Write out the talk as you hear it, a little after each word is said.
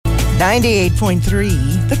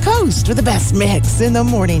98.3, The Coast with the best mix in the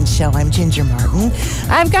morning show. I'm Ginger Martin.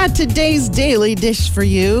 I've got today's daily dish for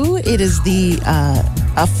you. It is the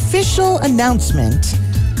official announcement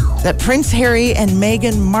that Prince Harry and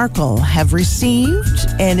Meghan Markle have received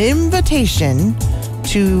an invitation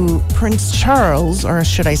to Prince Charles, or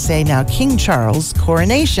should I say now King Charles'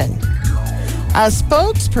 coronation. A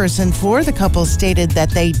spokesperson for the couple stated that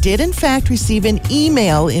they did in fact receive an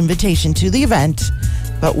email invitation to the event,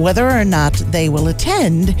 but whether or not they will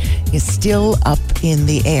attend is still up in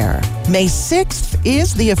the air. May 6th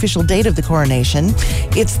is the official date of the coronation.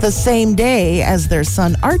 It's the same day as their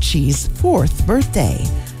son Archie's 4th birthday.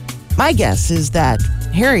 My guess is that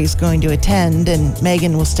Harry's going to attend and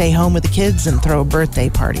Meghan will stay home with the kids and throw a birthday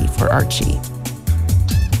party for Archie.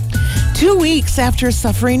 2 weeks after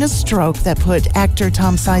suffering a stroke that put actor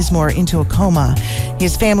Tom Sizemore into a coma,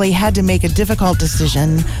 his family had to make a difficult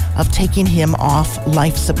decision of taking him off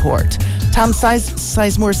life support. Tom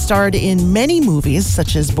Sizemore starred in many movies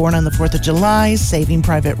such as Born on the 4th of July, Saving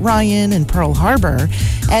Private Ryan, and Pearl Harbor,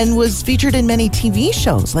 and was featured in many TV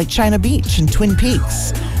shows like China Beach and Twin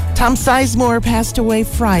Peaks. Tom Sizemore passed away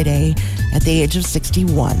Friday at the age of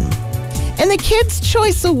 61. And the Kids'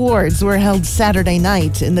 Choice Awards were held Saturday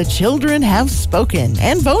night, and the children have spoken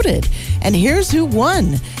and voted. And here's who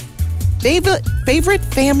won. Favorite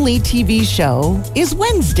family TV show is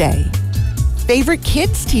Wednesday. Favorite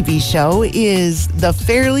kids TV show is The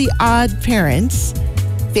Fairly Odd Parents.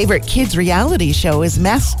 Favorite kids reality show is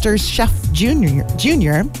MasterChef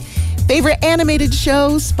Junior. Favorite animated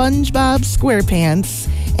show, SpongeBob SquarePants.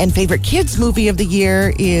 And favorite kids movie of the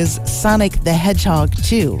year is Sonic the Hedgehog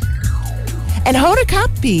 2. And Hoda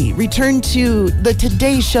Kotb returned to the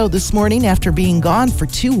Today Show this morning after being gone for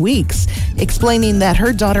 2 weeks, explaining that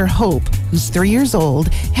her daughter Hope, who's 3 years old,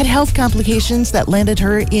 had health complications that landed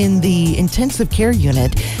her in the intensive care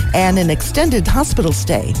unit and an extended hospital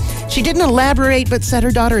stay. She didn't elaborate, but said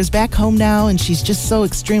her daughter is back home now, and she's just so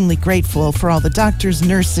extremely grateful for all the doctors,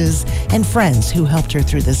 nurses, and friends who helped her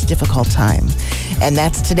through this difficult time. And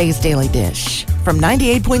that's today's Daily Dish from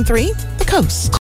 98.3, The Coast.